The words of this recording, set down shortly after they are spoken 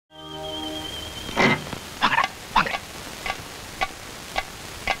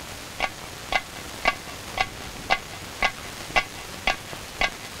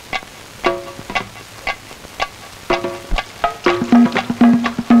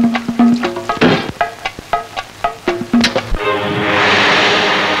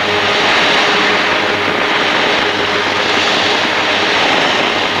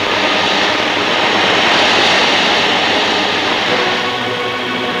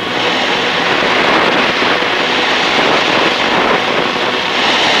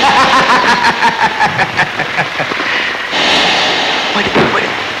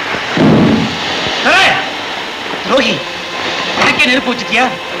ரோஹி எனக்கே நெருப்பு வச்சுட்டியா?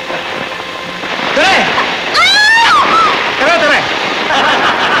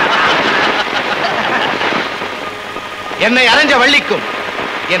 என்னை அரைஞ்ச வள்ளிக்கும்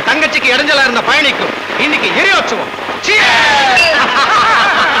என் தங்கச்சிக்கு இடைஞ்சலா இருந்த பயணிக்கும் இன்னைக்கு எரியோற்சவம்.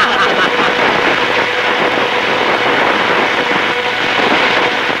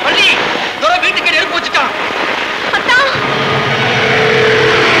 வள்ளி துரை வீட்டுக்கு நெருப்பு வச்சுட்டான்.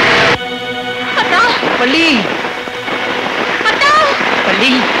 வள்ளி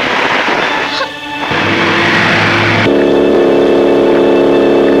வள்ளி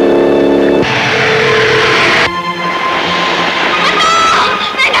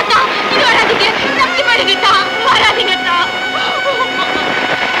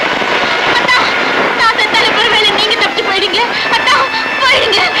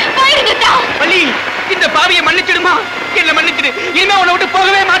இந்த பாவியை மன்னிச்சிடுமா? என்ன மன்னிச்சிடு, இனிமே உன்னை விட்டு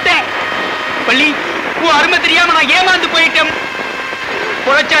போகவே மாட்டேன். பள்ளி உன் அருமை தெரியாம நான் ஏமாந்து போயிட்டேன்.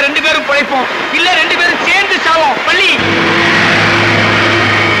 பொழைச்சா 2 பேரும் பொழைப்போம், இல்ல 2 பேரும் சேர்ந்து சாவோம். பள்ளி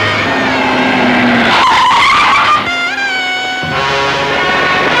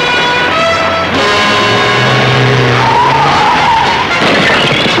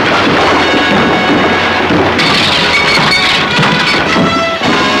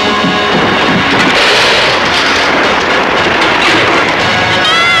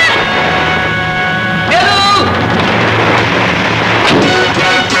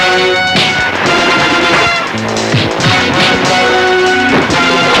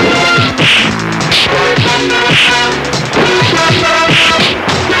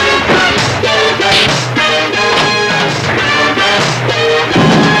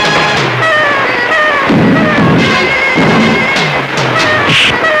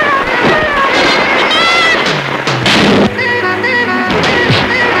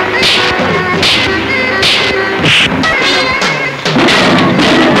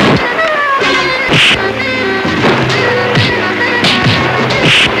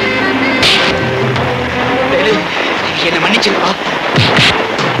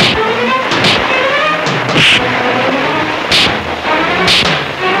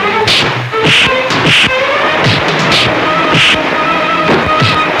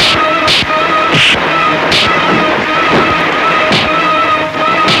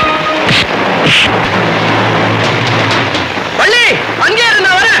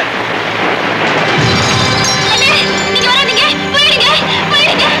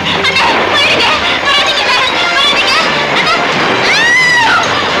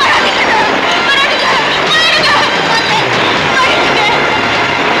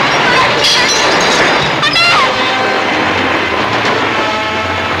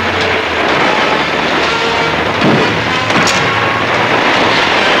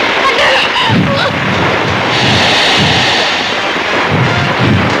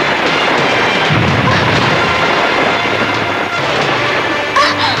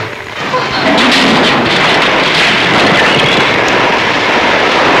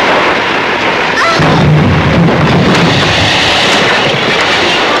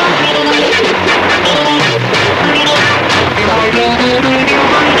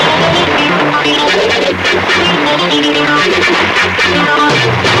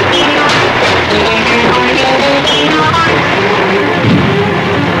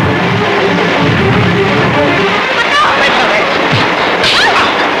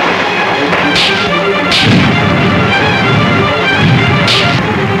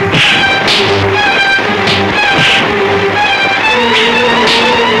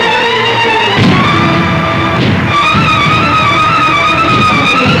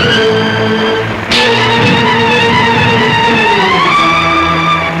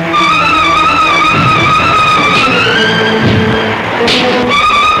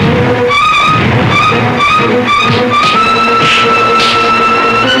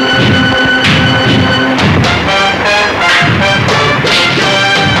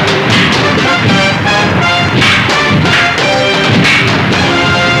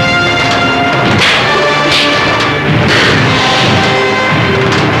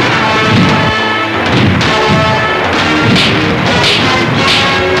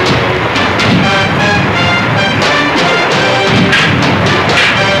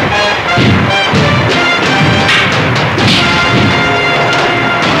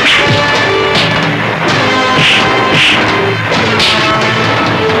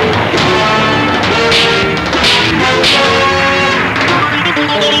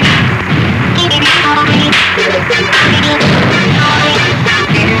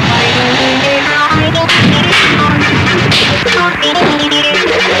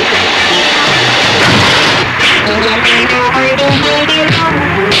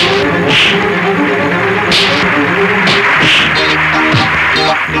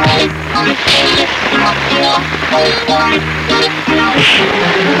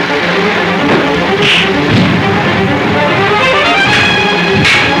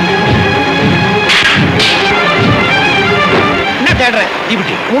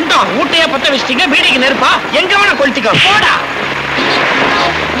தீபிட்டி உண்டா ஊட்டையா பத்த வச்சிட்டீங்க வீடிக்கு நெருப்பா எங்க வேணா கொளுத்திக்கோ போடா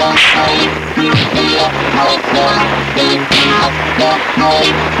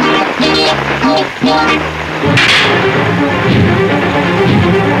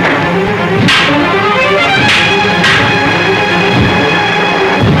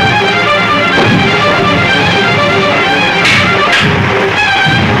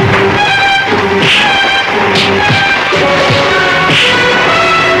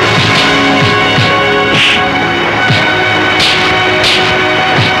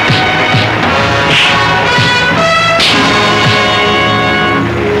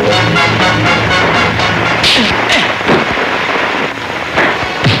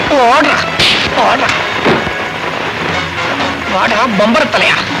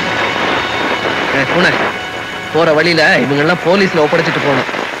பம்பரத்தலையா போற வழியில இவங்க எல்லாம் போலீஸ்ல ஒப்படைச்சிட்டு போனோம்.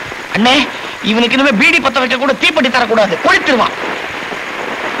 அண்ணே இவனுக்கு இனிமே பீடி பத்த வைக்க கூட தீப்பெட்டி தரக்கூடாது, கொளுத்திடுவான்.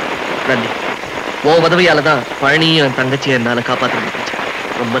 நன்றி. ஓ உதவியாலதான் பழனியும் என் தங்கச்சியை என்னால காப்பாற்ற முடிஞ்சு.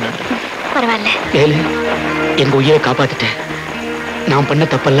 ரொம்ப நன்றி. பரவாயில்ல. ஏழு எங்க உயிரை காப்பாத்திட்டேன். நான் பண்ண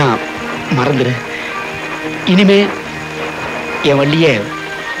தப்பெல்லாம் மறந்துடு. இனிமே என் வள்ளிய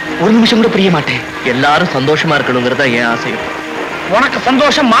ஒரு நிமிஷம் கூட பிரிய மாட்டேன். எல்லாரும் சந்தோஷமா இருக்கணுங்கிறதா என் ஆசையும். உனக்கு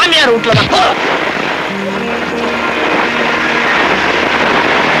சந்தோஷம் மாமியார் வீட்டுலதான்.